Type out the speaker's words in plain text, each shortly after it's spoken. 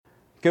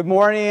Good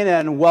morning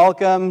and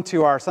welcome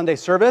to our Sunday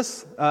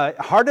service.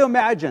 Hard to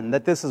imagine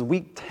that this is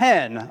week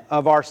 10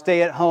 of our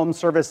stay-at-home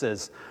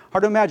services.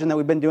 Hard to imagine that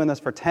we've been doing this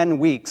for 10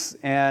 weeks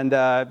and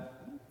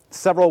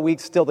several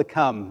weeks still to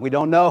come. We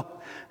don't know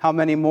how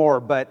many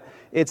more, but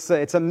it's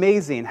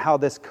amazing how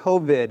this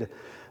COVID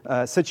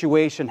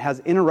situation has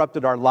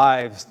interrupted our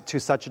lives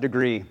to such a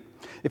degree.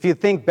 If you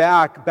think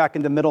back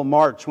into middle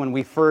March when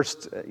we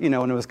first, when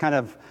it was kind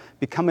of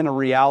becoming a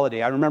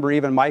reality. I remember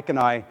even Mike and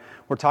I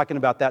were talking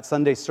about that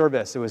Sunday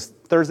service. It was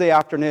Thursday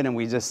afternoon, and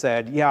we just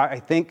said, I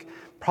think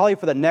probably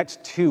for the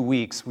next 2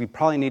 weeks, we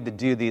probably need to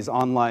do these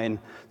online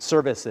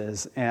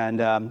services, and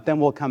then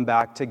we'll come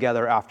back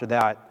together after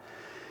that.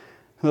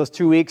 Those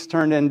 2 weeks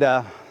turned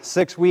into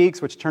 6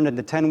 weeks, which turned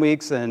into 10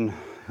 weeks, and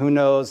who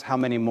knows how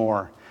many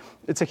more.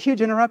 It's a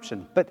huge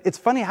interruption, but it's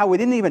funny how we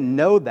didn't even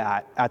know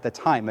that at the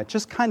time. It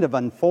just kind of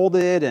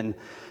unfolded,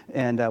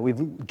 and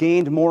we've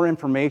gained more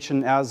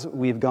information as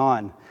we've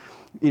gone.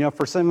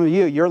 For some of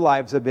you, your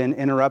lives have been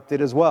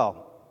interrupted as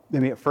well.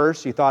 Maybe at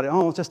first you thought,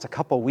 it's just a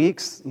couple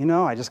weeks,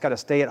 I just got to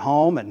stay at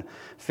home and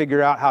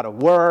figure out how to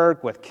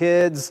work with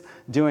kids,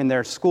 doing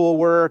their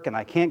schoolwork, and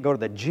I can't go to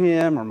the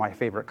gym or my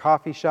favorite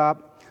coffee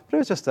shop. But it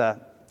was just a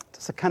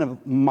kind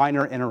of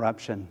minor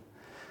interruption.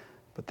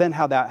 But then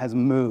how that has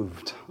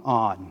moved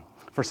on.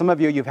 For some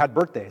of you, you've had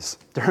birthdays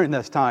during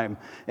this time,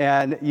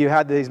 and you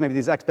had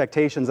these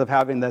expectations of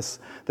having this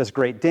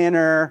great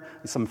dinner,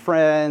 some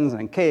friends,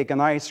 and cake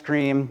and ice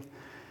cream,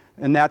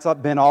 and that's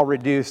been all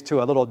reduced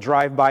to a little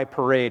drive-by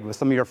parade with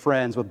some of your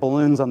friends with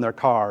balloons on their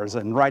cars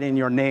and writing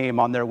your name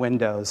on their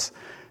windows,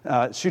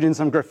 shooting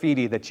some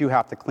graffiti that you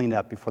have to clean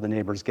up before the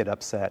neighbors get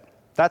upset.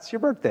 That's your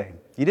birthday.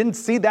 You didn't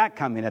see that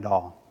coming at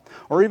all.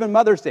 Or even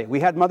Mother's Day.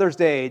 We had Mother's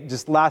Day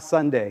just last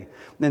Sunday.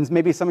 And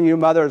maybe some of you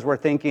mothers were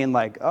thinking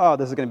like,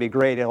 this is going to be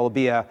great. It'll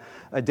be a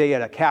day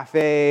at a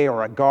cafe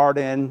or a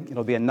garden.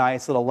 It'll be a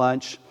nice little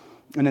lunch.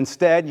 And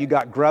instead, you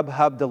got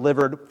Grubhub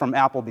delivered from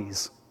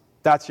Applebee's.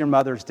 That's your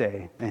Mother's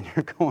Day. And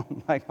you're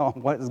going like,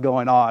 what is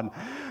going on?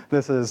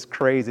 This is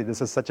crazy.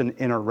 This is such an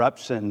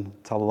interruption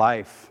to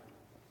life.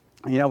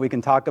 We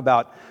can talk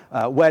about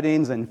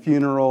weddings and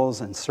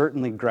funerals and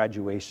certainly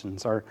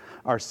graduations.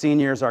 Our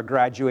seniors are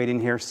graduating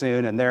here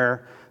soon, and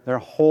the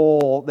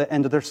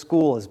end of their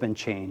school has been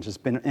changed. It's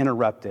been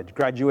interrupted.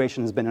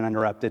 Graduation has been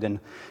interrupted, and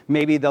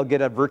maybe they'll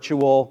get a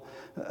virtual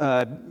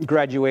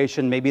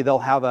graduation. Maybe they'll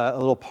have a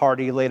little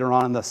party later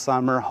on in the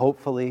summer,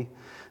 hopefully.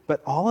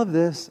 But all of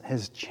this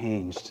has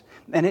changed,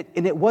 and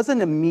it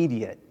wasn't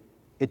immediate.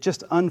 It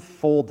just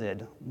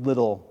unfolded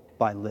little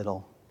by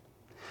little.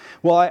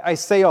 Well, I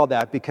say all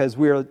that because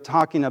we're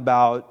talking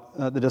about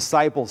the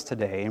disciples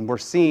today, and we're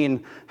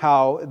seeing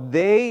how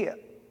they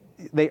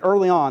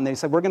early on, they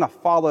said, we're going to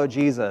follow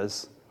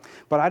Jesus,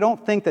 but I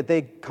don't think that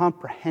they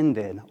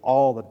comprehended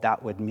all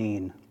that would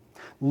mean.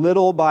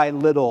 Little by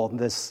little,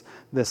 this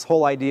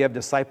whole idea of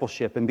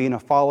discipleship and being a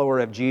follower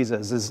of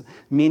Jesus is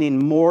meaning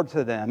more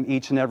to them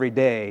each and every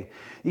day.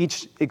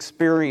 Each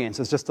experience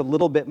is just a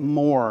little bit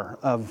more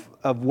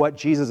of what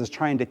Jesus is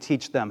trying to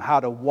teach them, how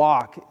to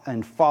walk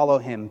and follow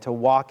him, to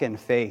walk in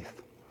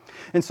faith.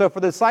 And so for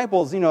the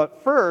disciples,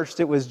 at first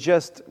it was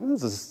just,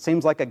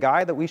 seems like a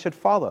guy that we should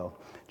follow.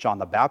 John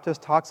the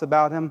Baptist talks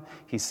about him.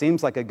 He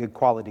seems like a good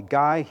quality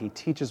guy. He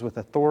teaches with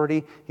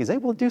authority. He's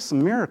able to do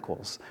some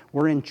miracles.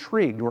 We're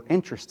intrigued. We're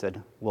interested.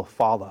 We'll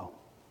follow.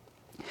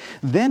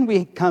 Then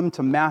we come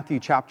to Matthew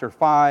chapter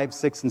 5,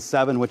 6, and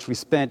 7, which we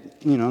spent,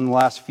 in the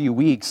last few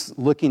weeks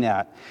looking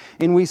at.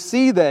 And we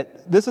see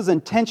that this is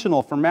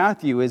intentional for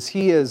Matthew as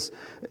he is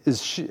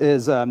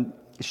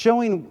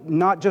showing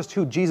not just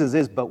who Jesus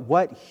is, but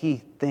what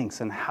he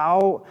thinks and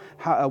how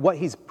what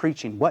he's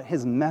preaching, what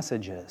his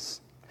message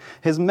is.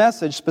 His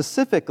message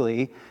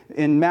specifically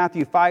in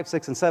Matthew 5,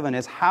 6, and 7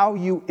 is how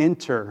you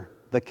enter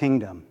the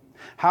kingdom.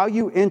 How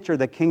you enter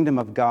the kingdom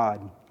of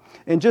God.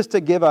 And just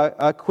to give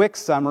a quick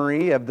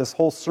summary of this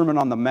whole Sermon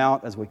on the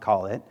Mount, as we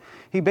call it,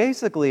 he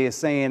basically is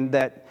saying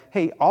that,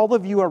 hey, all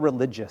of you are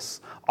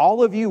religious.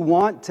 All of you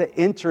want to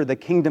enter the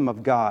kingdom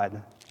of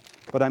God.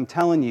 But I'm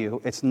telling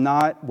you, it's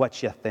not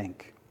what you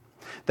think.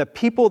 The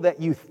people that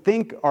you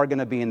think are going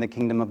to be in the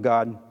kingdom of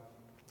God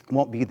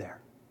won't be there.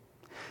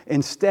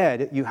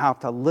 Instead, you have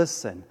to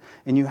listen,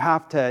 and you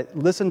have to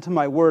listen to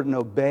my word and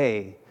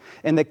obey.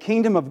 In the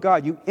kingdom of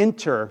God, you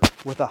enter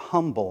with a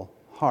humble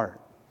heart.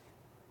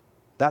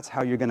 That's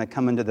how you're going to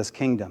come into this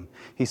kingdom.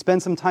 He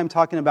spends some time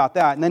talking about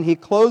that, and then he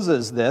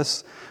closes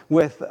this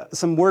with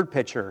some word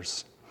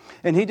pictures.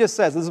 And he just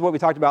says, this is what we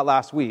talked about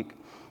last week.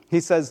 He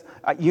says,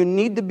 you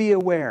need to be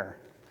aware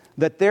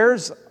that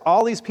there's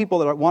all these people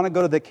that want to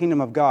go to the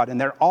kingdom of God,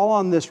 and they're all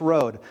on this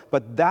road,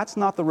 but that's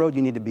not the road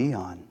you need to be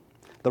on.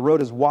 The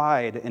road is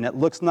wide and it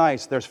looks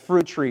nice. There's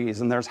fruit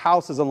trees and there's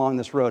houses along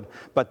this road.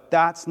 But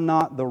that's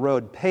not the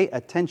road. Pay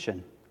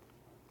attention.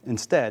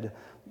 Instead,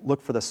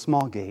 look for the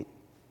small gate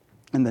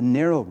and the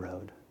narrow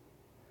road.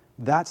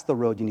 That's the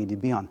road you need to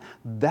be on.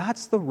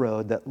 That's the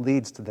road that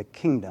leads to the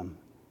kingdom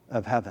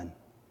of heaven.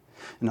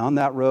 And on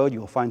that road, you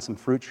will find some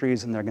fruit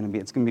trees, and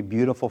it's going to be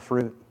beautiful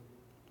fruit.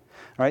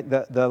 right?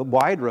 The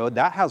wide road,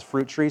 that has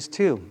fruit trees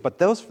too, but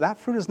that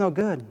fruit is no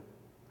good.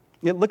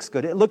 It looks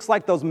good. It looks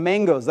like those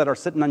mangoes that are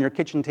sitting on your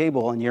kitchen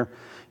table, and you're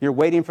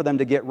waiting for them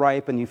to get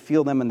ripe, and you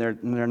feel them, and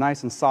they're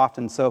nice and soft,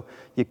 and so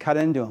you cut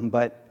into them.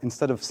 But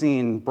instead of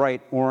seeing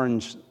bright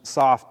orange,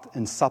 soft,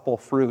 and supple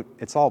fruit,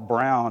 it's all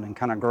brown and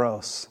kind of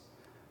gross.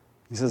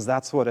 He says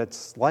that's what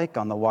it's like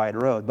on the wide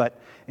road.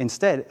 But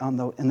instead, in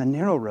the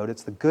narrow road,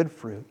 it's the good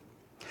fruit.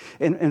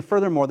 And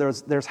furthermore,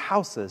 there's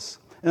houses.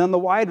 And on the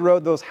wide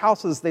road, those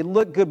houses, they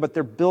look good, but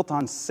they're built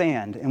on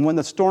sand. And when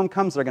the storm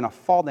comes, they're going to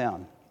fall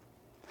down.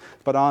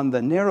 But on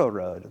the narrow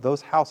road,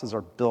 those houses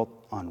are built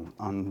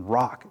on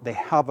rock. They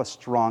have a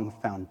strong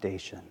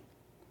foundation.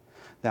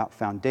 That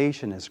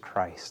foundation is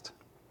Christ.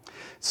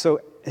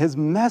 So his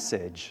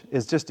message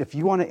is just, if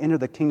you want to enter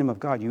the kingdom of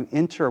God, you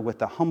enter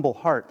with a humble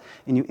heart,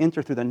 and you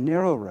enter through the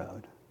narrow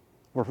road,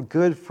 where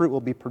good fruit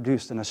will be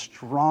produced and a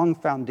strong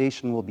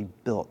foundation will be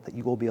built that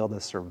you will be able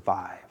to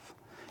survive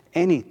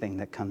anything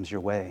that comes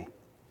your way.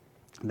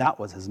 That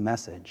was his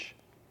message.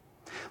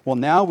 Well,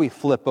 now we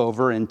flip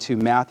over into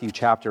Matthew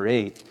chapter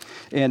 8.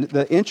 And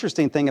the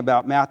interesting thing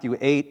about Matthew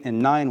 8 and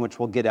 9, which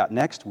we'll get at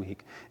next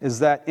week, is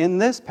that in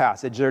this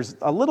passage, there's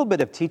a little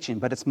bit of teaching,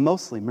 but it's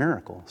mostly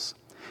miracles.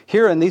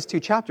 Here in these two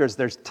chapters,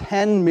 there's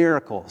 10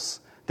 miracles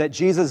that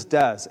Jesus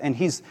does. And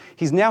he's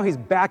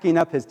backing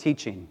up his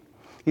teaching.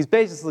 He's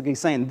basically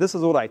saying, this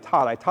is what I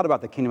taught. I taught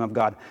about the kingdom of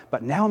God,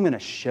 but now I'm going to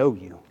show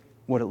you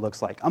what it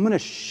looks like. I'm going to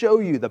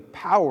show you the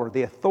power,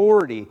 the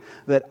authority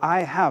that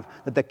I have,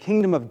 that the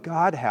kingdom of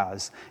God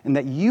has, and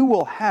that you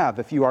will have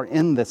if you are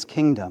in this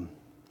kingdom.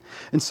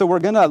 And so we're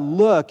going to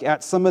look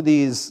at some of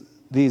these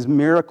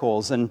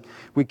miracles, and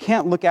we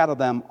can't look at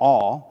them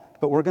all,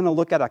 but we're going to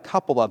look at a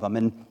couple of them.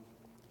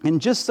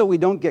 And just so we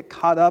don't get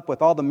caught up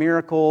with all the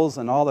miracles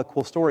and all the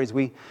cool stories,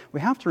 we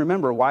have to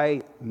remember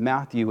why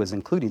Matthew is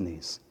including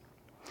these.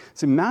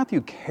 See,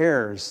 Matthew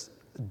cares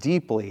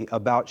deeply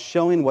about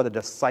showing what a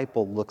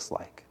disciple looks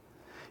like.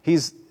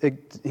 He's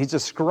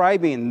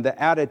describing the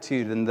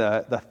attitude and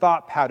the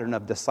thought pattern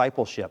of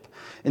discipleship.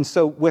 And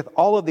so with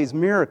all of these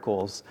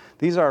miracles,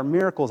 these are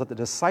miracles that the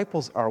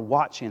disciples are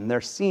watching,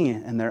 they're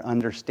seeing, and they're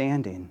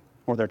understanding,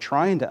 or they're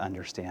trying to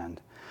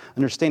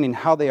understanding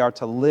how they are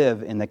to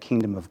live in the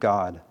kingdom of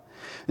God.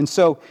 And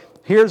so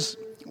here's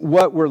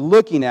what we're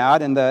looking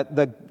at, and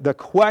the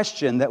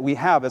question that we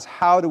have is,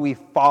 how do we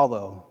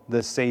follow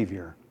the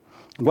Savior?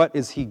 What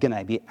is he going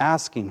to be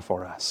asking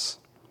for us?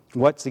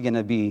 What's he going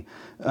to be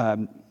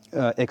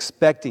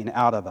expecting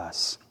out of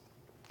us?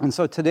 And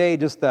so today,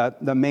 just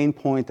the main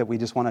point that we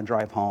just want to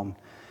drive home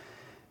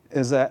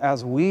is that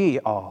as we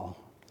all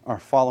are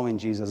following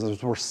Jesus,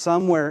 as we're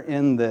somewhere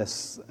in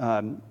this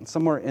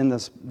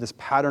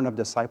pattern of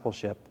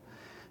discipleship,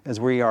 as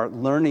we are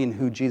learning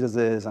who Jesus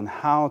is and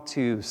how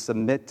to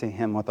submit to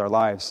him with our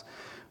lives,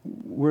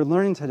 we're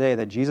learning today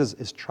that Jesus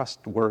is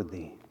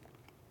trustworthy,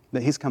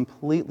 that he's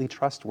completely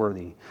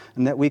trustworthy,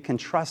 and that we can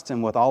trust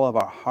him with all of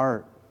our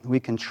heart. We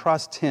can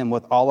trust him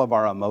with all of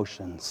our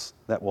emotions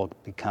that will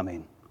be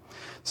coming.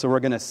 So we're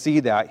going to see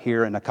that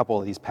here in a couple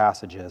of these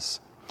passages.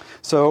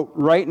 So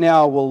right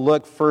now we'll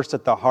look first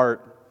at the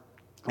heart.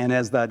 And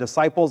as the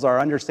disciples are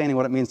understanding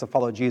what it means to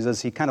follow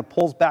Jesus, he kind of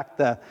pulls back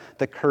the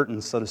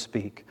curtain, so to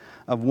speak,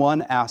 of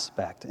one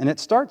aspect. And it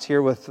starts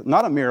here with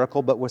not a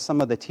miracle, but with some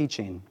of the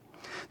teaching.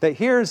 That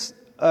here's,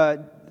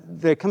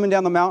 they're coming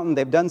down the mountain,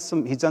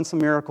 he's done some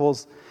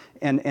miracles,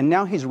 and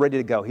now he's ready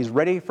to go. He's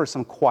ready for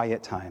some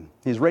quiet time.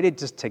 He's ready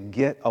just to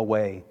get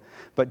away.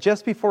 But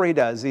just before he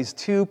does, these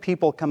two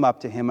people come up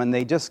to him, and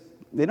they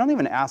don't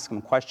even ask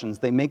him questions.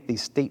 They make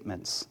these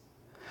statements.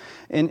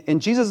 And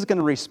Jesus is going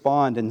to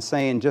respond and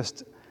saying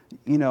just,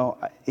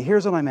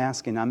 here's what I'm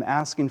asking. I'm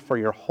asking for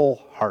your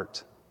whole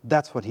heart.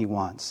 That's what he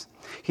wants.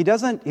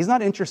 He's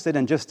not interested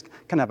in just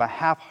kind of a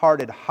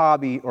half-hearted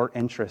hobby or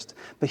interest,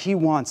 but he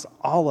wants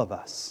all of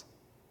us.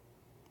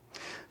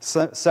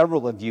 So,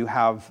 several of you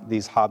have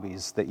these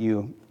hobbies that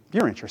you're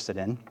interested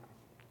in.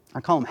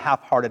 I call them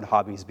half-hearted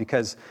hobbies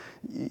because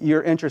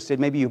you're interested.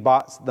 Maybe you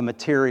bought the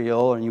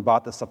material and you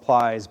bought the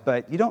supplies,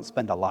 but you don't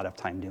spend a lot of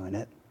time doing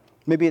it.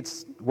 Maybe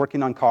it's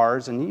working on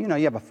cars and you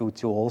have a food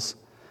tools,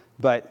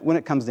 but when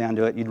it comes down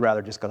to it, you'd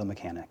rather just go to the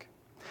mechanic.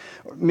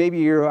 Or maybe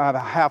you have a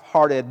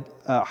half-hearted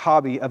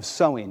hobby of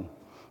sewing,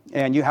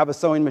 and you have a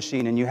sewing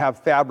machine and you have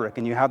fabric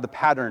and you have the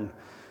pattern,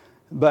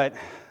 but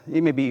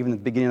maybe even at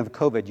the beginning of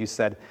COVID, you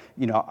said,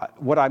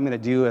 what I'm going to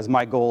do as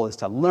my goal is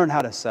to learn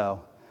how to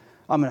sew.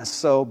 I'm going to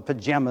sew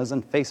pajamas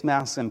and face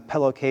masks and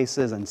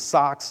pillowcases and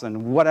socks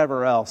and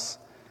whatever else.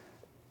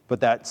 But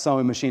that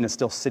sewing machine is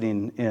still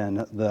sitting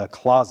in the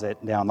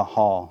closet down the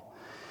hall.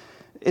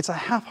 It's a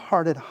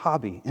half-hearted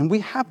hobby, and we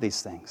have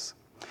these things.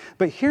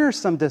 But here are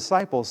some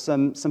disciples,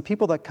 some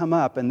people that come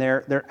up, and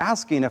they're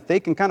asking if they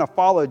can kind of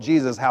follow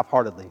Jesus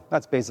half-heartedly.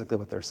 That's basically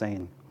what they're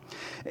saying.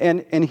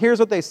 And here's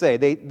what they say.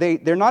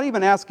 They're not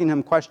even asking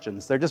him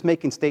questions. They're just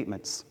making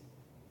statements.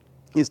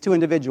 These two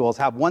individuals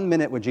have 1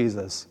 minute with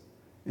Jesus,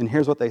 and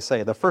here's what they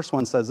say. The first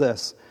one says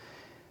this: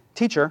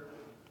 "Teacher,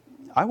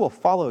 I will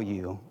follow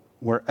you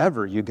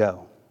wherever you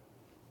go."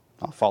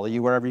 I'll follow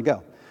you wherever you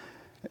go.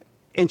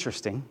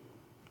 Interesting,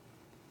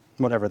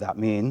 whatever that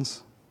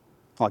means.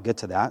 I'll get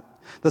to that.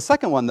 The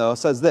second one, though,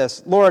 says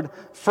this: Lord,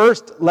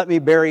 first let me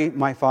bury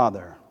my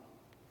father.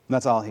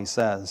 That's all he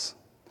says.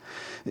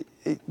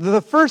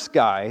 The first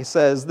guy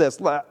says this: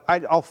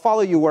 I'll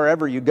follow you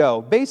wherever you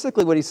go.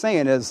 Basically what he's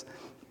saying is,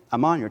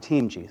 I'm on your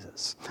team,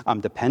 Jesus.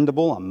 I'm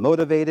dependable, I'm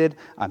motivated,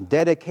 I'm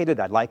dedicated,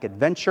 I like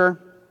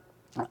adventure.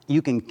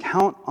 You can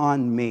count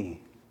on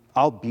me.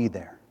 I'll be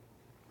there.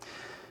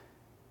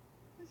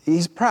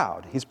 He's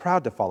proud. He's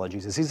proud to follow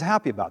Jesus. He's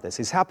happy about this.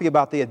 He's happy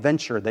about the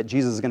adventure that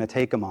Jesus is going to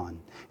take him on.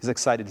 He's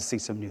excited to see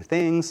some new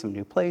things, some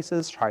new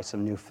places, try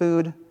some new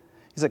food.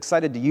 He's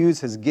excited to use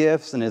his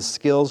gifts and his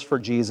skills for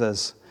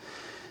Jesus.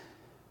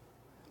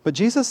 But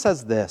Jesus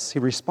says this. He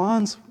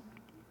responds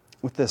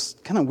with this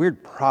kind of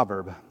weird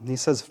proverb. He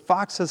says,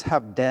 foxes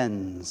have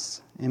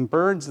dens, and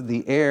birds of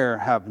the air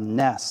have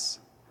nests,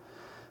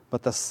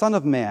 but the Son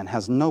of Man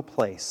has no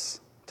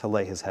place to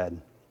lay his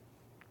head.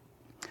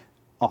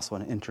 Also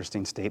an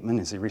interesting statement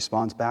as he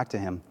responds back to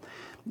him.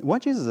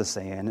 What Jesus is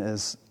saying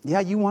is, yeah,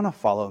 you want to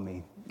follow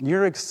me.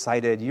 You're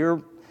excited.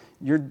 You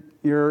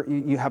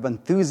have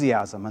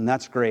enthusiasm, and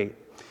that's great.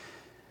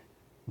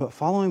 But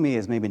following me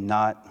is maybe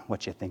not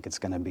what you think it's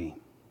going to be.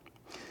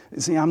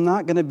 See, I'm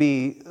not going to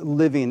be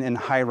living in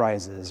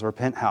high-rises or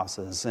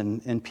penthouses,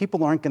 and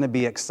people aren't going to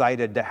be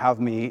excited to have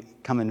me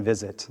come and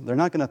visit. They're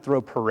not going to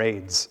throw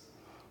parades.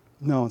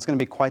 No, it's going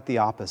to be quite the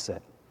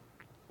opposite.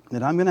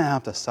 That I'm going to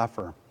have to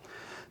suffer.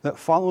 That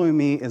following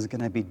me is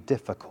going to be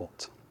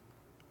difficult.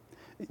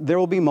 There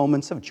will be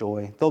moments of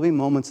joy. There'll be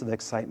moments of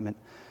excitement.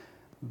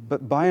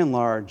 But by and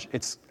large,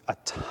 it's a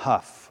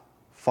tough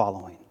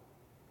following.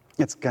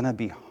 It's going to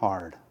be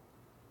hard.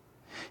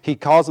 He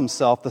calls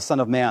himself the Son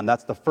of Man.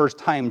 That's the first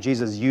time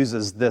Jesus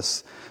uses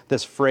this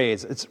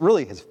phrase. It's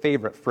really his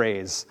favorite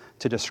phrase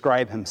to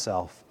describe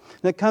himself.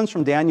 And it comes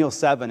from Daniel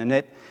 7, and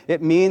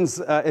it means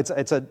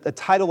it's a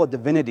title of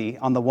divinity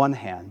on the one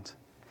hand.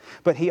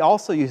 But he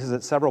also uses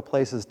it several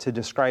places to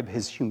describe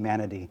his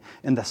humanity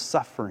and the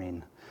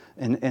suffering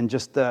and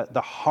just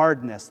the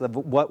hardness of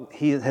what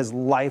his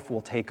life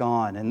will take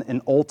on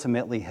and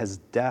ultimately his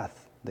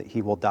death that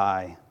he will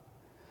die.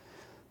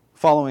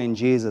 Following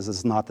Jesus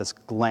is not this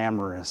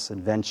glamorous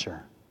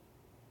adventure,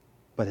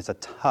 but it's a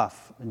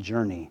tough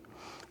journey.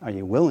 Are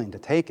you willing to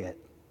take it?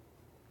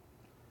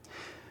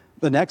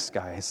 The next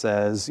guy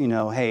says,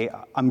 hey,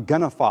 I'm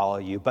going to follow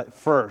you, but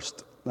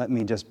first let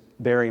me just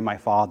bury my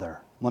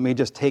father. Let me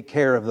just take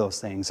care of those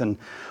things. And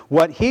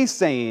what he's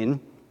saying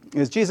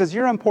is, Jesus,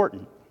 you're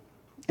important.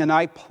 And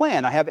I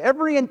have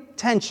every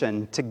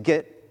intention to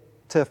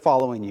get to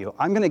following you.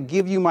 I'm going to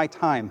give you my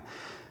time.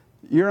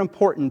 You're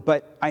important,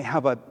 but I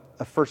have a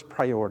first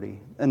priority,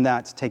 and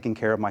that's taking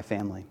care of my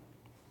family.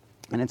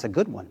 And it's a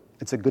good one.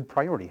 It's a good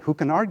priority. Who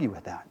can argue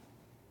with that?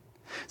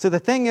 So the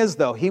thing is,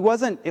 though, it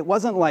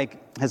wasn't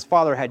like his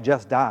father had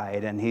just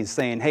died, and he's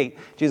saying, hey,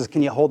 Jesus,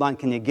 can you hold on?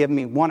 Can you give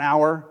me 1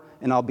 hour,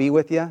 and I'll be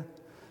with you?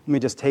 Let me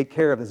just take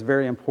care of this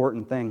very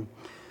important thing.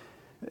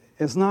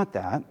 It's not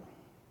that.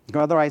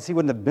 Otherwise, he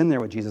wouldn't have been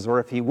there with Jesus. Or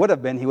if he would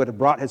have been, he would have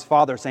brought his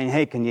father saying,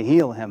 hey, can you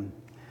heal him?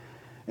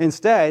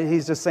 Instead,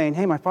 he's just saying,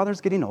 hey, my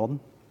father's getting old.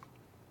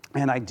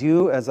 And I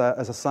do, as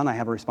a son, I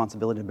have a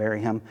responsibility to bury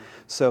him.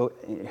 So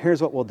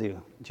here's what we'll do.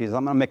 Jesus,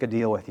 I'm going to make a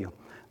deal with you.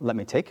 Let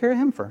me take care of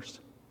him first.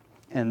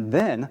 And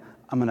then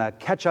I'm going to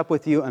catch up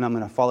with you, and I'm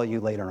going to follow you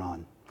later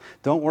on.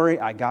 Don't worry,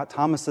 I got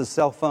Thomas's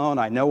cell phone.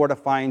 I know where to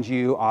find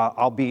you.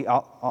 I'll be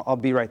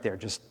right there.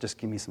 Just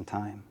give me some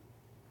time.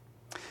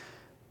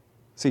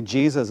 See,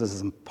 Jesus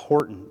is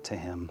important to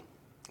him,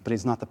 but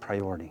he's not the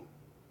priority.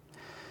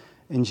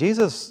 And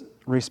Jesus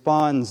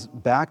responds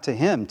back to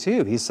him,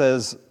 too. He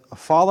says,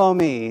 follow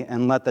me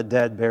and let the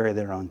dead bury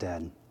their own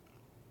dead.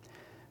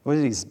 What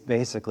he's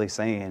basically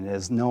saying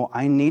is, no,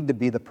 I need to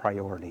be the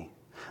priority.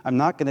 I'm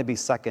not going to be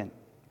second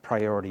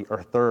priority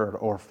or third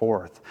or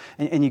fourth.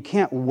 And you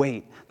can't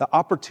wait. The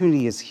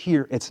opportunity is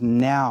here. It's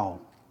now.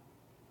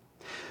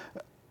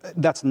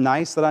 That's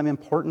nice that I'm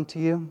important to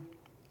you,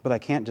 but I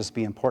can't just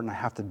be important. I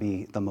have to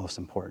be the most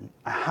important.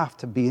 I have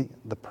to be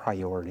the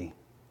priority.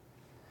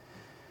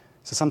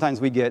 So sometimes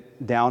we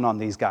get down on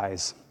these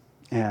guys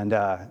and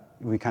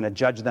we kind of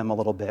judge them a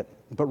little bit.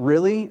 But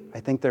really, I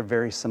think they're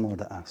very similar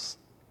to us.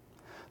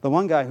 The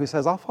one guy who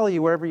says, I'll follow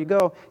you wherever you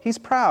go, he's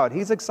proud,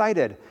 he's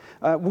excited.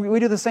 We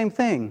do the same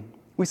thing.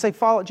 We say,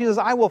 follow Jesus,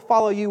 I will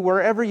follow you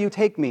wherever you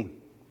take me.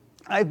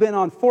 I've been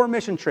on 4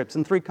 mission trips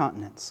in 3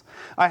 continents.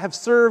 I have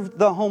served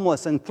the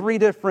homeless in 3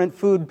 different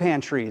food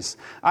pantries.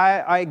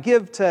 I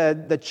give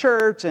to the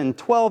church and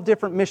 12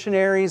 different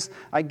missionaries.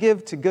 I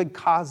give to good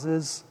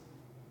causes.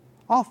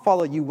 I'll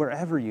follow you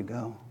wherever you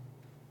go.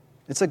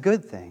 It's a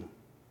good thing.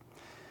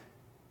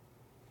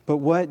 But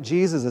what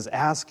Jesus is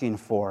asking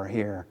for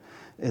here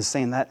is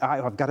saying that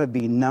I've got to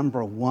be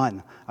number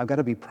one. I've got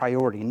to be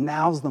priority.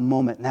 Now's the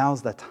moment.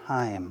 Now's the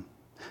time.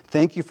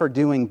 Thank you for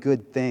doing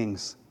good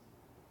things.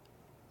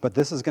 But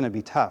this is going to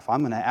be tough. I'm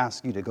going to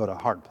ask you to go to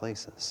hard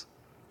places.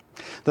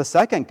 The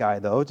second guy,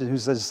 though, who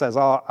says,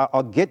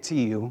 I'll get to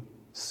you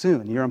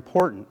soon. You're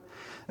important.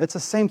 It's the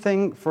same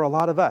thing for a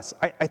lot of us.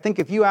 I think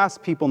if you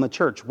ask people in the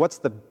church, what's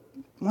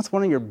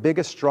one of your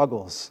biggest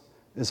struggles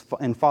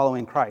in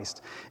following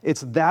Christ?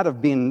 It's that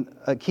of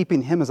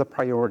keeping him as a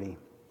priority.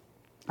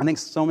 I think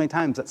so many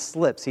times it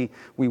slips.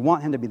 We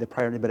want him to be the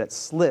priority, but it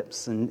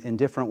slips in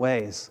different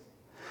ways.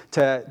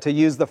 To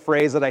use the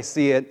phrase that I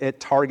see at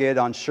Target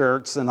on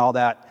shirts and all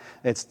that,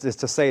 it's just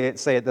to say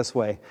it this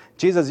way.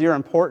 Jesus, you're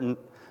important,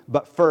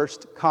 but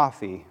first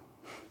coffee.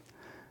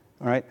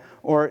 All right?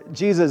 Or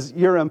Jesus,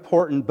 you're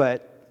important,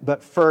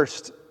 but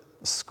first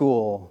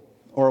school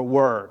or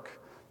work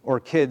or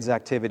kids'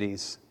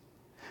 activities.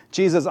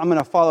 Jesus, I'm going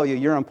to follow you.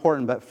 You're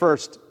important, but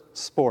first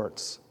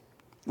sports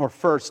or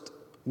first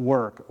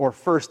work or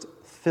first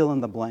fill in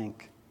the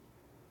blank.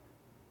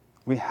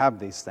 We have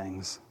these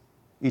things.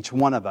 Each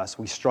one of us,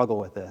 we struggle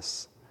with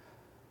this.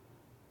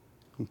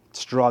 We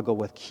struggle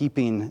with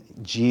keeping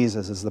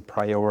Jesus as the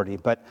priority.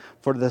 But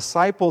for the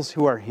disciples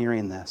who are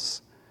hearing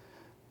this,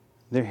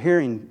 they're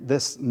hearing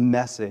this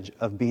message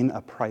of being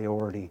a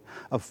priority,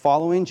 of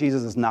following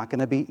Jesus is not going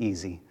to be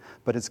easy,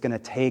 but it's going to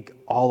take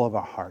all of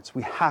our hearts.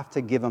 We have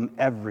to give him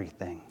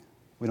everything.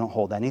 We don't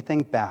hold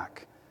anything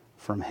back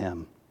from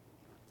him.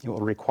 It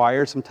will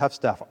require some tough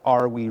stuff.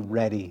 Are we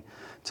ready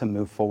to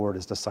move forward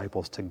as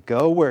disciples, to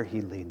go where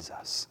he leads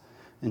us,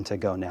 and to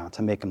go now,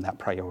 to make him that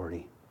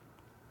priority?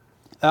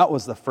 That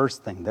was the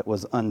first thing that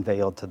was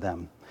unveiled to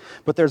them.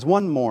 But there's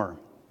one more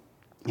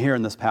here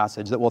in this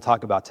passage that we'll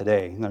talk about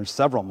today. And there's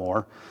several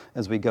more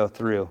as we go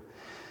through.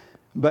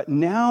 But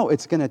now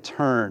it's going to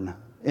turn.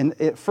 And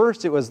at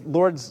first it was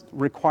Lord's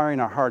requiring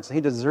our hearts. He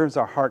deserves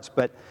our hearts.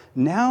 But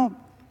now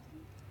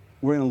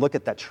we're going to look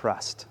at that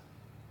trust.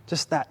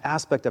 Just that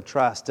aspect of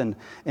trust. And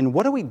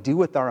what do we do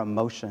with our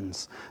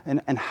emotions?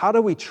 And how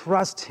do we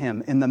trust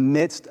him in the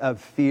midst of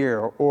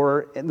fear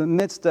or in the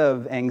midst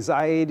of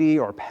anxiety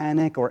or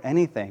panic or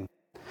anything?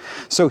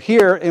 So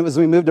here, as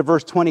we move to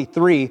verse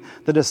 23,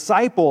 the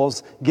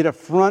disciples get a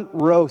front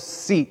row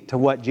seat to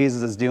what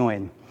Jesus is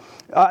doing.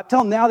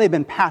 Till now, they've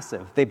been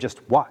passive. They've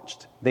just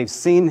watched. They've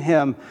seen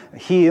him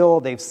heal.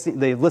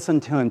 They've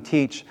listened to him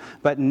teach.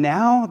 But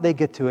now they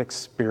get to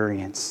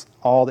experience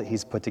all that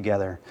he's put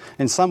together.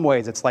 In some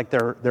ways, it's like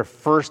their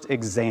first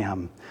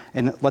exam.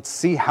 And let's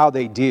see how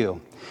they do.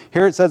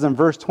 Here it says in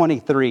verse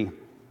 23,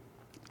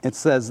 it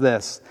says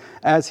this: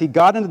 as he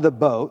got into the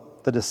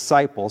boat, the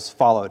disciples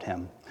followed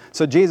him.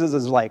 So Jesus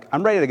is like,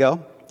 I'm ready to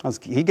go.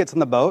 He gets in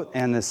the boat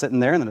and is sitting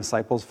there, and the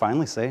disciples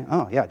finally say,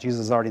 oh yeah, Jesus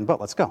is already in the boat,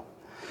 let's go.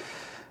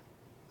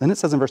 Then it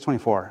says in verse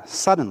 24,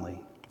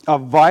 suddenly a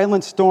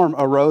violent storm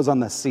arose on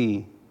the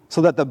sea,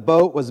 so that the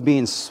boat was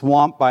being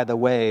swamped by the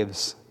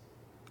waves,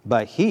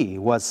 but he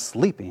was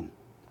sleeping.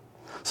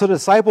 So the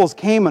disciples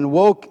came and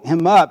woke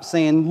him up,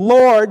 saying,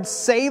 Lord,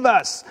 save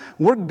us,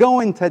 we're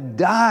going to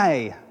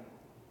die.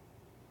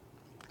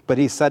 But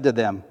he said to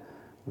them,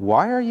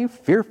 why are you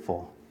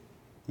fearful,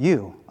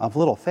 you of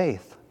little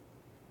faith?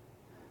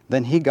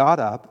 Then he got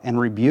up and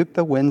rebuked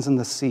the winds and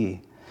the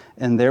sea,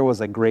 and there was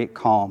a great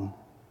calm.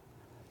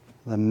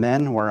 The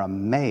men were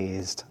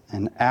amazed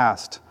and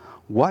asked,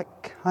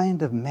 what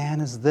kind of man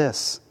is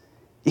this?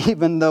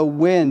 Even the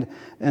wind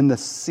and the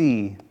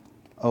sea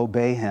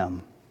obey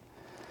him.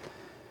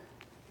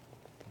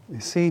 You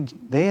see,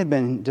 they had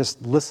been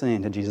just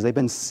listening to Jesus. They've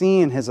been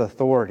seeing his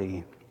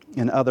authority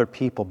in other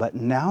people, but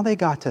now they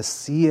got to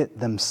see it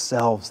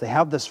themselves. They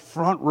have this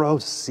front row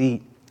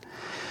seat.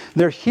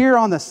 They're here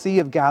on the Sea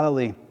of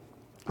Galilee,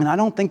 and I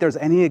don't think there's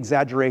any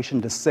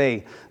exaggeration to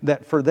say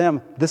that for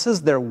them, this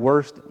is their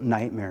worst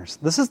nightmares.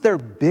 This is their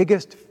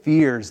biggest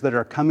fears that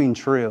are coming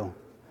true.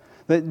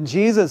 That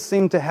Jesus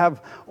seemed to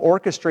have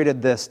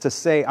orchestrated this to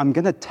say, I'm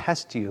going to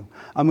test you.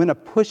 I'm going to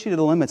push you to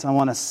the limits. I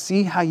want to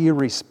see how you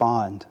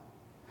respond.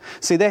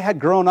 See, they had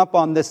grown up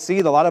on this sea.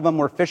 A lot of them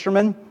were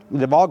fishermen.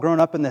 They've all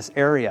grown up in this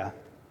area.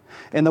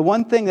 And the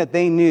one thing that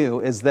they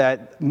knew is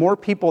that more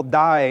people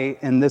die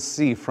in this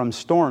sea from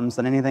storms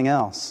than anything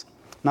else.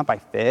 Not by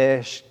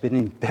fish,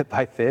 being bit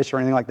by fish or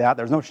anything like that.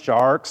 There's no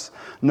sharks,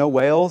 no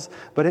whales,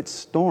 but it's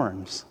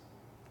storms.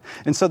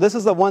 And so this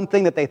is the one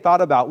thing that they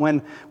thought about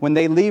when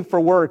they leave for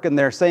work and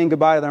they're saying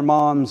goodbye to their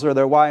moms or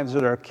their wives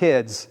or their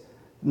kids.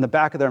 In the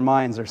back of their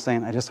minds, they're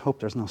saying, I just hope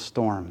there's no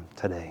storm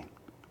today.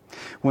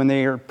 When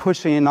they are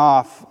pushing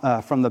off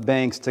from the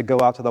banks to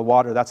go out to the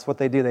water, that's what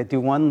they do. They do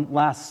one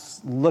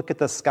last look at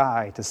the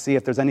sky to see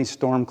if there's any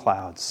storm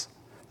clouds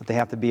that they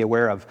have to be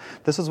aware of.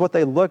 This is what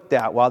they looked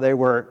at while they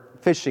were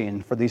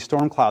fishing for these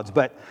storm clouds.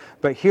 But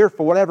here,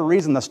 for whatever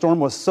reason, the storm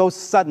was so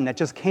sudden, it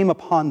just came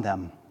upon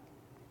them.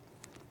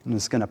 And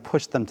it's going to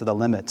push them to the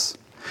limits.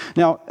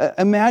 Now,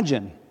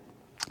 imagine,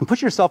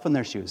 put yourself in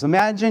their shoes.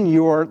 Imagine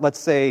you're, let's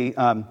say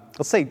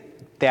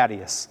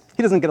Thaddeus.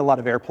 He doesn't get a lot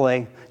of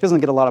airplay. He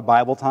doesn't get a lot of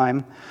Bible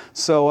time.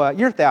 So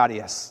you're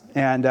Thaddeus,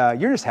 and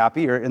you're just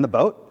happy. You're in the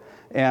boat,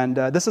 and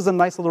this is a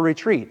nice little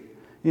retreat.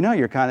 You know,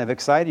 you're kind of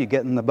excited. You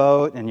get in the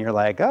boat, and you're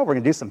like, oh, we're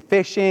going to do some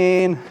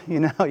fishing.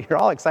 You know, you're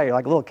all excited. You're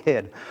like a little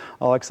kid,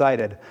 all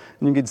excited.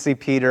 And you can see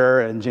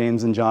Peter and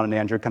James and John and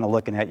Andrew kind of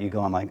looking at you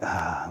going like,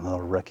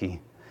 little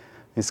rookie.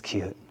 It's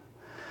cute.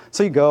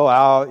 So you go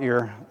out,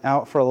 you're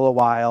out for a little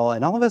while,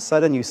 and all of a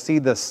sudden you see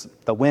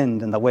the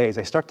wind and the waves.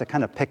 They start to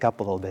kind of pick up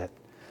a little bit.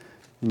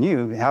 And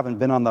you haven't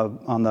been on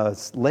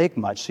the lake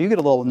much, so you get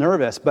a little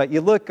nervous, but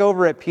you look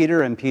over at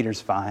Peter, and Peter's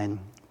fine.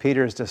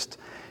 Peter's just,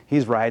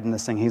 he's riding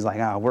this thing. He's like,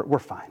 we're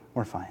fine,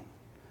 we're fine.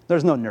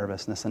 There's no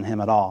nervousness in him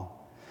at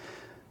all.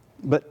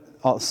 But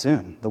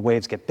soon the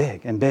waves get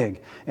big and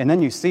big, and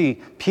then you see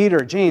Peter,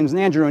 James,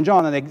 and Andrew, and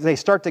John, and they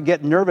start to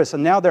get nervous,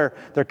 and now they're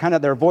kind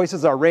of, their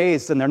voices are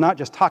raised, and they're not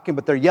just talking,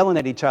 but they're yelling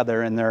at each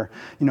other, and they're,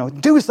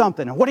 do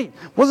something. And what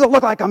does it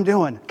look like I'm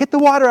doing? Get the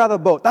water out of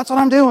the boat. That's what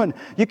I'm doing.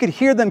 You could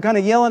hear them kind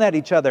of yelling at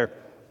each other,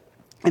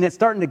 and it's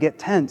starting to get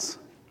tense.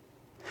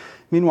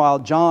 Meanwhile,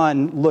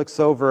 John looks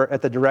over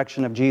at the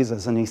direction of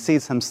Jesus, and he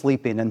sees him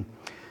sleeping, and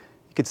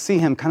you could see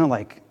him kind of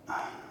like,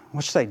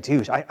 what should I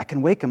do? I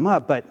can wake him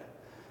up, but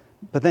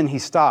then he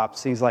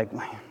stops. He's like,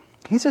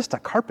 he's just a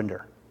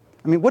carpenter.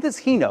 I mean, what does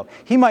he know?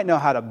 He might know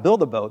how to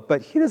build a boat,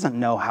 but he doesn't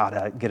know how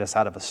to get us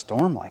out of a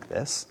storm like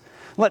this.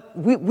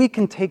 We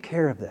can take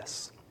care of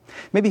this.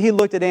 Maybe he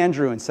looked at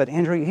Andrew and said,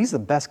 Andrew, he's the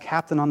best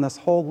captain on this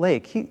whole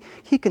lake.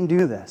 He can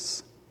do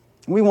this.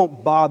 We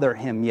won't bother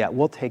him yet.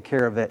 We'll take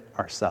care of it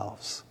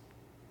ourselves.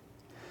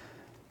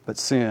 But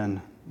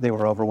soon they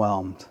were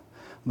overwhelmed.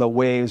 The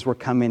waves were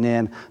coming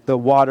in. The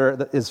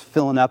water is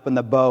filling up in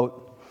the boat.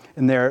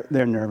 And they're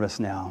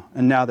nervous now,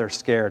 and now they're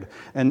scared,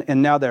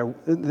 and now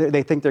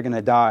they think they're going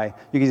to die.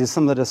 You can see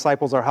some of the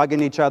disciples are hugging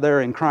each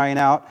other and crying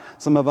out.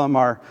 Some of them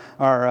are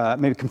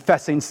maybe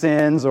confessing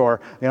sins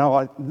or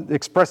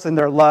expressing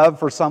their love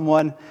for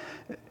someone.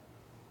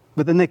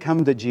 But then they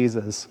come to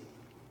Jesus,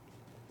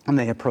 and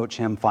they approach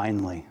him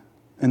finally,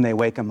 and they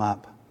wake him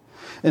up.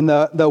 And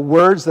the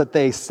words that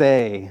they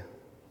say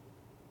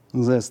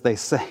is this: they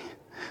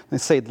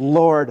say,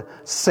 Lord,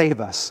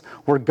 save us.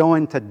 We're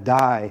going to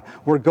die.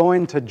 We're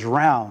going to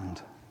drown.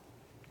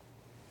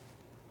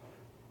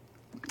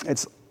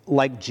 It's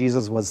like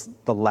Jesus was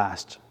the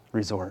last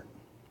resort.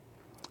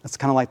 It's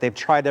kind of like they've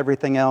tried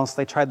everything else.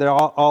 They tried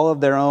all of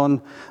their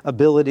own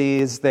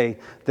abilities. They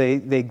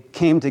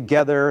came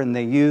together and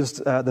they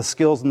used the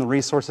skills and the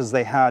resources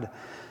they had.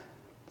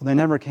 But they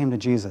never came to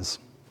Jesus.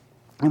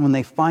 And when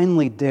they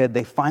finally did,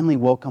 they finally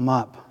woke him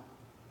up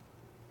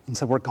and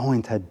said, we're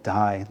going to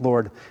die.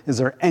 Lord, is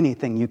there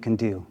anything you can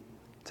do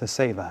to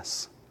save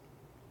us?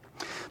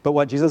 But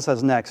what Jesus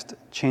says next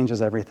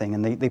changes everything,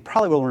 and they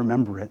probably will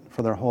remember it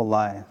for their whole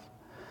life.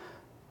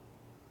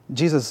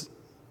 Jesus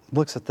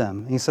looks at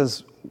them. He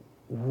says,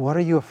 what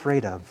are you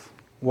afraid of?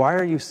 Why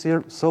are you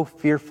so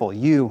fearful,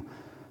 you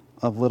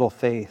of little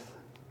faith?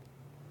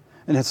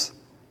 And it's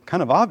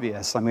kind of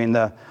obvious. I mean,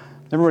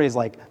 everybody's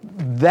like,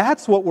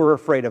 that's what we're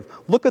afraid of.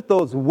 Look at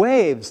those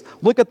waves.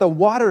 Look at the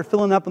water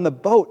filling up in the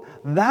boat.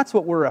 That's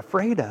what we're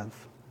afraid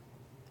of.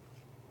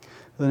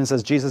 And then it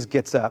says Jesus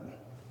gets up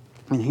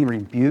and he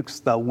rebukes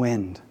the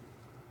wind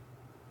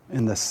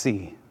and the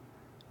sea,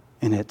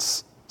 and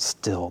it's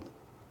stilled.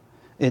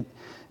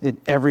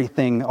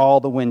 Everything,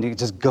 all the wind, it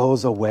just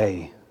goes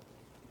away.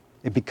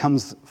 It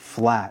becomes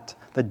flat.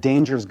 The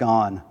danger's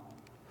gone.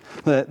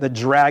 The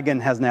dragon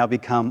has now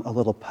become a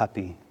little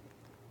puppy.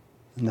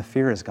 And the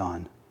fear is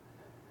gone.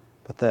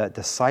 But the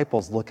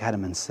disciples look at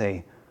him and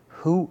say,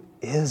 who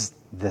is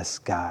this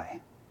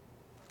guy?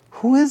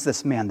 Who is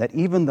this man that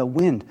even the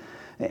wind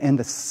and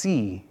the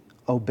sea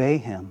obey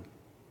him?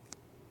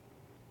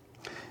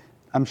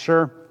 I'm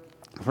sure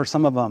for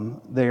some of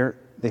them,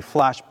 they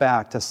flash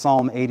back to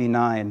Psalm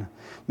 89.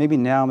 Maybe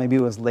now, maybe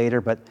it was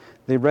later, but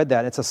they read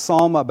that. It's a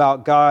psalm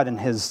about God and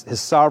his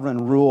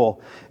sovereign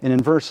rule. And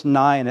in verse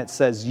 9, it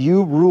says,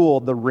 you rule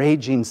the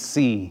raging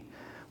sea.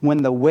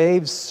 When the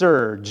waves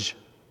surge,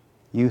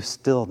 you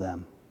still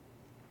them.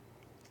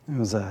 It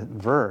was a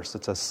verse.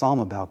 It's a psalm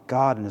about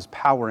God and his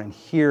power. And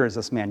here is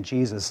this man,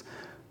 Jesus,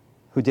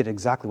 who did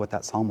exactly what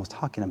that psalm was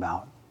talking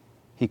about.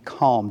 He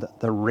calmed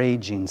the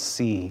raging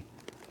sea.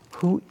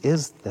 Who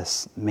is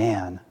this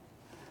man?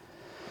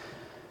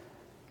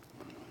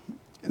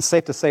 It's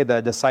safe to say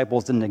the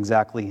disciples didn't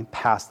exactly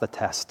pass the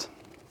test.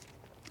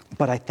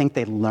 But I think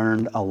they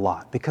learned a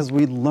lot, because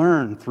we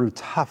learn through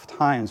tough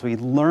times. We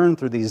learn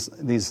through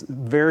these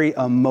very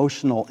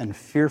emotional and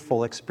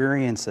fearful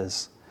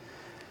experiences.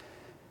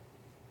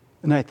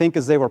 And I think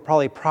as they were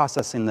probably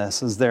processing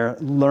this, as they're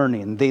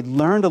learning, they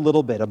learned a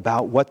little bit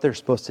about what they're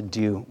supposed to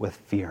do with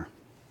fear.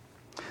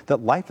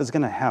 That life is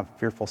going to have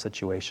fearful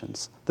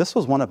situations. This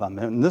was one of them,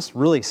 and this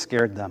really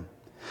scared them.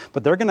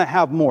 But they're going to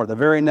have more. The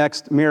very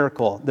next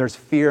miracle, there's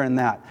fear in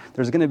that.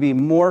 There's going to be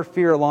more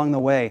fear along the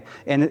way.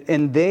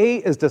 And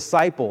they as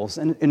disciples,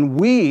 and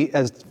we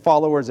as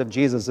followers of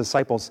Jesus,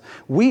 disciples,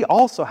 we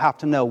also have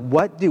to know,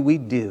 what do we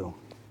do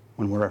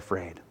when we're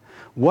afraid?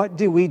 What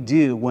do we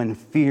do when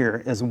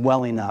fear is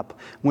welling up,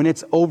 when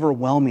it's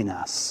overwhelming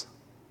us?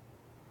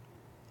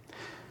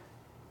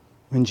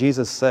 When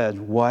Jesus said,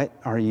 what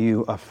are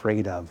you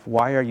afraid of?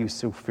 Why are you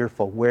so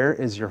fearful? Where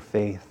is your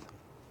faith?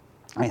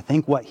 I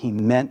think what he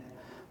meant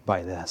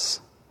by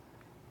this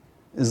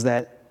is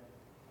that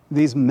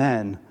these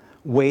men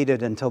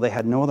waited until they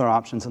had no other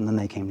options, and then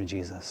they came to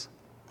Jesus.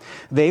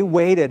 They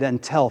waited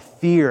until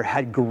fear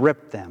had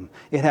gripped them.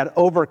 It had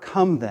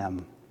overcome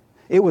them.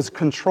 It was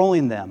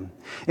controlling them.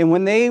 And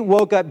when they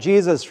woke up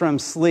Jesus from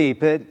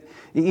sleep,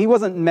 he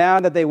wasn't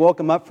mad that they woke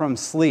him up from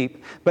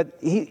sleep, but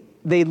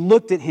they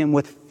looked at him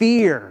with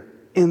fear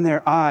in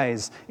their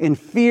eyes, and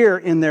fear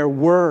in their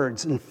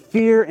words, and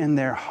fear in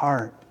their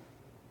heart.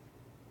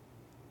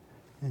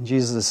 And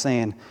Jesus is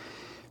saying,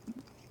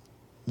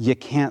 you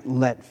can't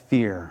let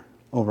fear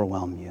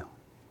overwhelm you.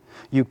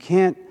 You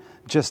can't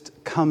just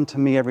come to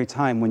me every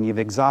time when you've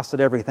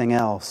exhausted everything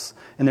else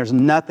and there's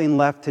nothing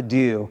left to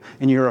do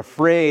and you're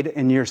afraid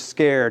and you're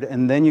scared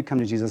and then you come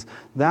to Jesus.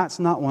 That's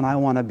not when I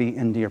want to be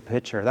into your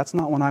picture. That's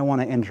not when I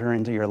want to enter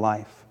into your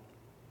life.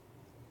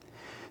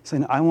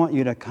 Saying, I want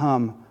you to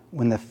come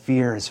when the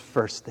fear is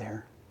first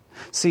there.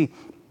 See,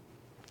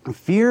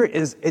 fear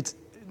is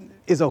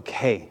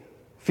okay.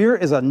 Fear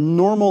is a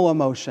normal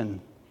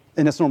emotion.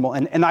 And it's normal.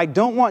 And I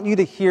don't want you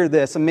to hear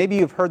this, and maybe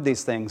you've heard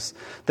these things,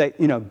 that,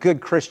 good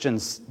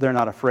Christians, they're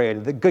not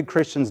afraid. The good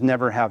Christians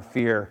never have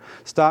fear.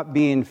 Stop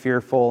being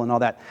fearful and all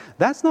that.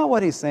 That's not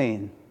what he's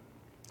saying.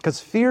 Because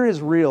fear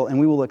is real, and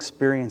we will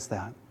experience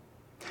that.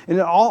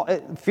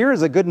 And fear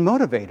is a good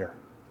motivator,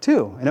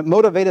 too. And it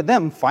motivated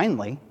them,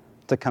 finally,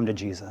 to come to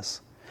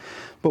Jesus.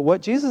 But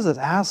what Jesus is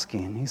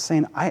asking, he's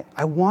saying,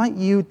 I want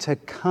you to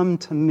come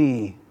to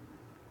me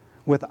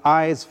with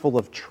eyes full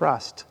of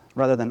trust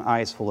rather than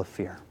eyes full of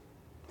fear.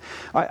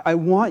 I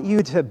want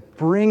you to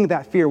bring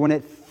that fear when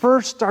it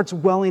first starts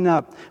welling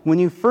up, when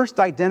you first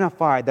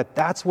identify that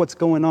that's what's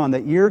going on,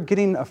 that you're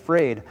getting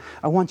afraid.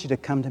 I want you to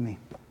come to me.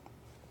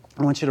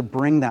 I want you to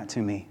bring that to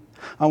me.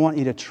 I want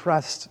you to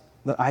trust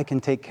that I can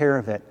take care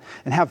of it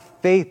and have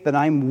faith that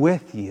I'm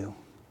with you.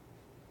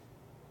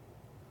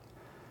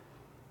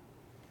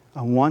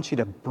 I want you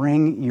to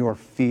bring your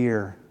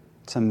fear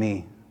to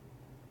me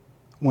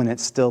when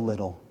it's still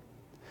little,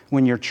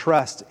 when your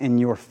trust and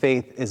your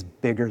faith is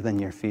bigger than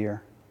your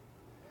fear.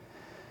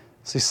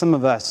 See, some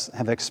of us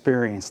have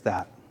experienced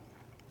that.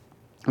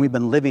 We've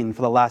been living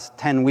for the last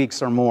 10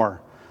 weeks or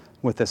more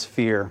with this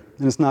fear.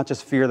 And it's not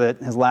just fear that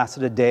has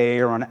lasted a day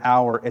or an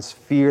hour. It's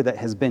fear that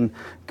has been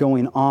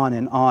going on.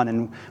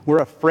 And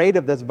we're afraid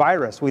of this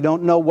virus. We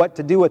don't know what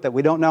to do with it.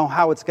 We don't know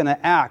how it's going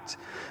to act.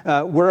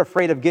 We're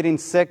afraid of getting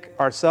sick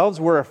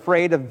ourselves. We're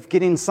afraid of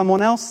getting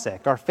someone else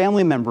sick, our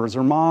family members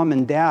or mom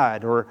and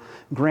dad or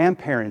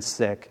grandparents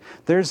sick.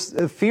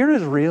 Fear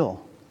is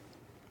real.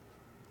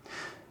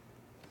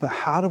 But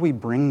how do we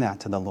bring that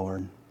to the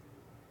Lord?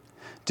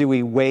 Do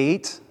we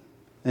wait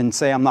and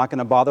say, I'm not going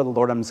to bother the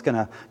Lord, I'm just going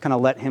to kind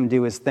of let him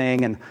do his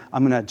thing, and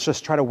I'm going to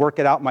just try to work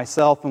it out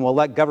myself, and we'll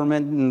let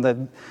government and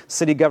the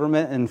city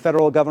government and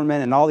federal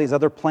government and all these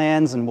other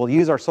plans, and we'll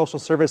use our social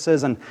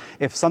services, and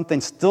if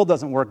something still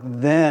doesn't work,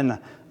 then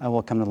I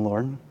will come to the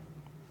Lord?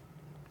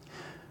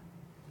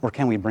 Or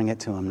can we bring it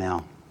to him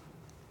now?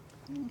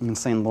 And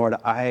saying, Lord,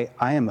 I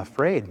am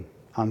afraid.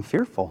 I'm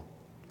fearful.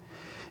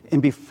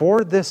 And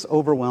before this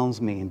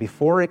overwhelms me, and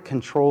before it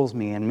controls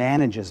me and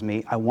manages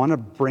me, I want to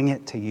bring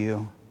it to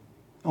you.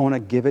 I want to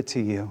give it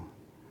to you.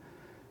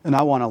 And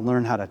I want to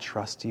learn how to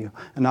trust you.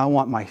 And I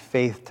want my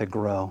faith to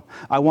grow.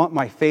 I want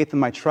my faith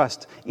and my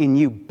trust in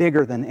you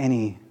bigger than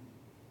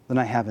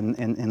I have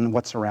in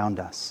what's around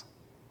us.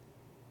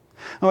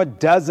 Now, it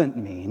doesn't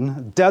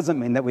mean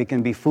that we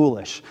can be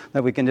foolish,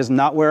 that we can just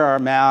not wear our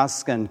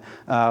mask and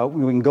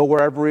we can go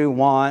wherever we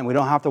want. We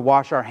don't have to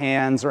wash our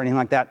hands or anything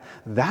like that.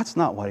 That's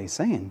not what he's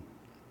saying.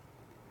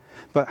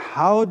 But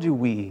how do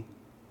we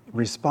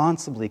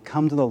responsibly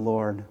come to the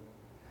Lord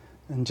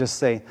and just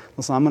say,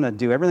 listen, I'm going to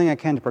do everything I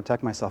can to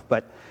protect myself,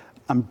 but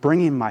I'm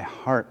bringing my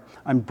heart,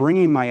 I'm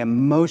bringing my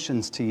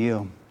emotions to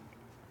you.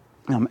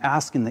 And I'm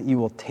asking that you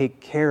will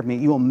take care of me.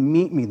 You will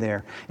meet me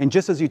there. And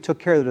just as you took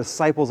care of the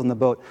disciples in the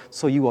boat,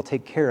 so you will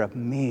take care of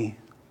me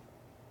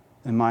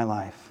in my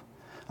life.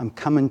 I'm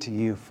coming to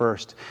you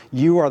first.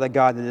 You are the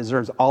God that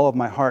deserves all of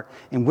my heart.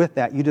 And with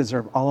that, you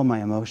deserve all of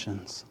my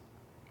emotions.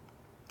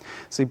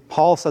 See,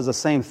 Paul says the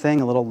same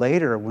thing a little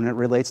later when it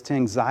relates to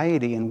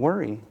anxiety and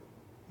worry.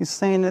 He's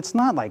saying it's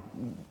not like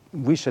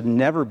we should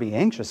never be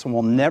anxious and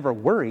we'll never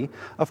worry.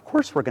 Of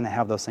course we're going to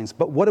have those things.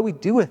 But what do we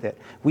do with it?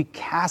 We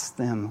cast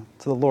them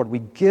to the Lord. We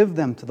give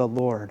them to the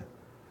Lord.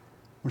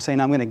 We're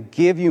saying, I'm going to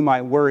give you my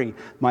worry,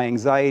 my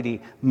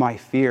anxiety, my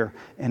fear.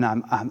 And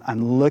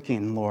I'm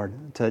looking,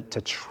 Lord, to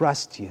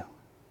trust you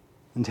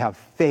and to have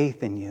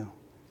faith in you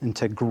and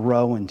to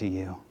grow into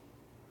you.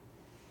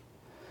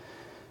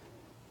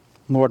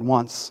 Lord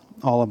wants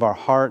all of our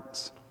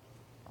hearts.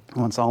 He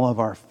wants all of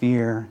our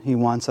fear. He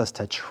wants us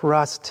to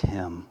trust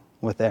him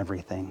with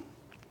everything.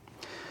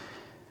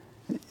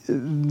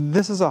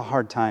 This is a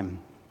hard time.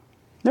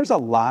 There's a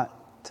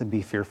lot to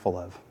be fearful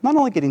of. Not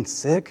only getting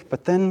sick,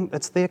 but then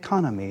it's the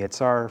economy,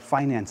 it's our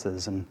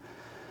finances, and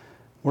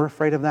we're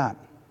afraid of that.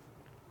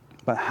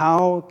 But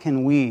how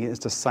can we as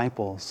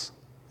disciples,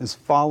 as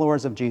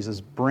followers of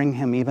Jesus, bring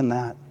him even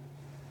that?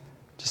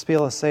 Just be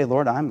able to say,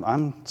 Lord,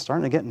 I'm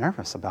starting to get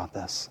nervous about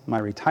this. My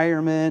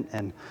retirement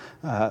and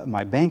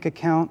my bank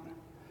account.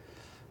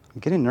 I'm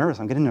getting nervous,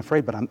 I'm getting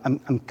afraid, but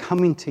I'm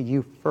coming to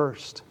you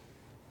first.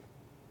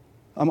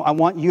 I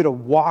want you to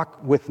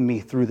walk with me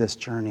through this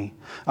journey.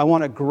 I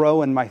want to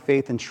grow in my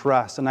faith and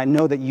trust, and I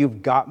know that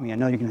you've got me. I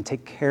know you're going to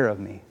take care of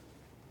me.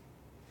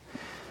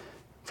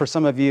 For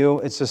some of you,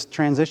 it's just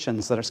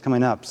transitions that are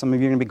coming up. Some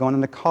of you are going to be going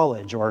into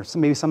college, or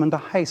maybe some into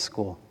high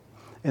school.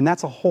 And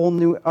that's a whole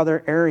new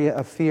other area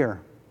of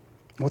fear.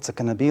 What's it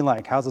going to be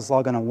like? How's this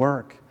all going to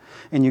work?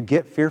 And you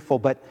get fearful,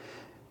 but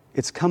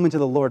it's coming to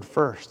the Lord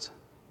first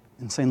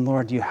and saying,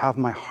 Lord, you have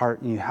my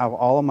heart and you have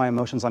all of my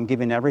emotions. I'm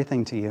giving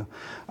everything to you.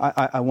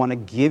 I want to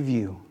give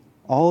you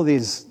all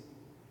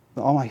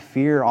my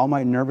fear, all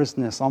my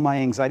nervousness, all my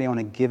anxiety. I want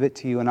to give it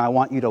to you, and I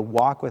want you to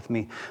walk with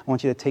me. I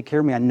want you to take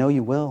care of me. I know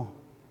you will.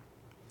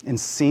 And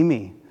see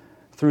me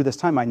through this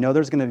time. I know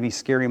there's going to be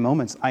scary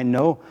moments. I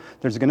know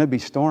there's going to be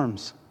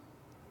storms.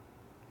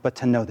 But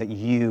to know that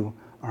you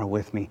are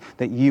with me,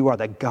 that you are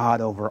the God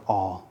over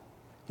all.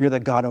 You're the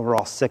God over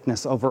all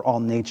sickness, over all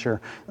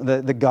nature,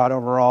 the God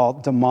over all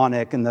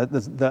demonic and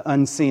the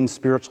unseen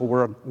spiritual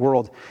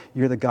world.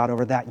 You're the God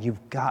over that.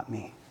 You've got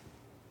me.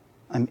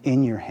 I'm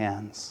in your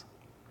hands.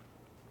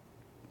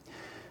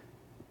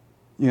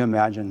 You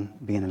imagine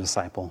being a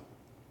disciple,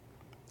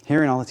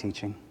 hearing all the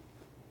teaching,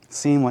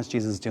 seeing what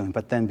Jesus is doing,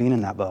 but then being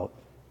in that boat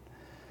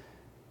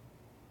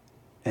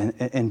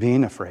and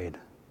being afraid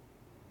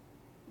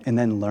and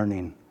then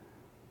learning,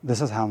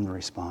 this is how I'm going to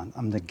respond.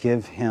 I'm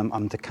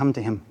to come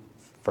to him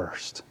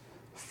first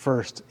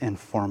and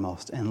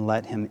foremost, and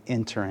let him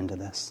enter into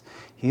this.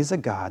 He's a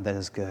God that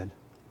is good.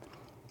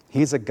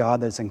 He's a God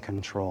that is in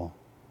control.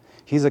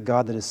 He's a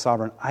God that is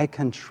sovereign. I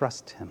can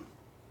trust him.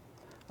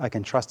 I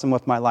can trust him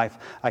with my life.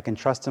 I can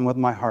trust him with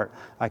my heart.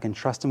 I can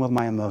trust him with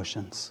my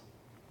emotions.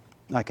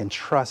 I can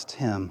trust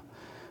him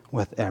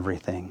with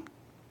everything.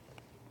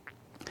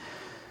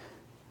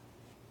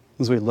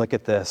 As we look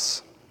at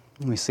this,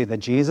 we see that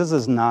Jesus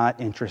is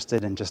not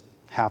interested in just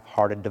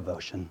half-hearted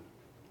devotion.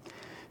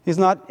 He's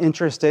not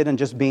interested in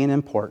just being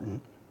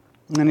important.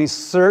 And he's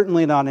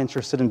certainly not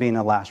interested in being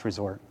a last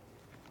resort.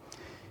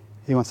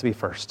 He wants to be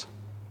first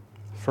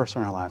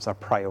in our lives, our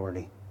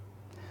priority.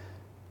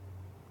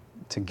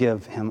 To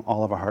give him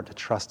all of our heart, to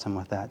trust him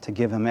with that, to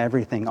give him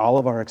everything, all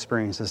of our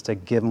experiences, to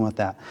give him with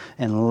that,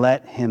 and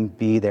let him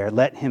be there.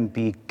 Let him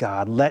be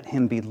God. Let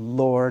him be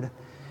Lord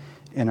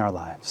in our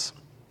lives.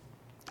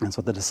 That's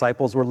what the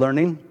disciples were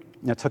learning.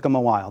 It took them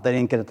a while. They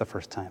didn't get it the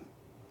first time.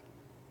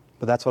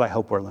 But that's what I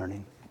hope we're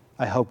learning.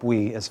 I hope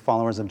we, as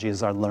followers of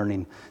Jesus, are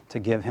learning to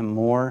give him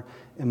more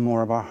and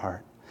more of our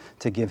heart,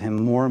 to give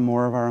him more and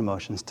more of our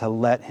emotions, to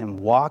let him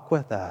walk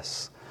with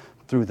us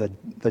through the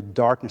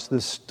darkness, the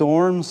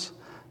storms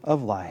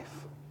of life,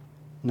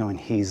 knowing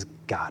he's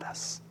got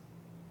us.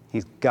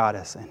 He's got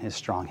us in his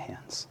strong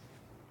hands.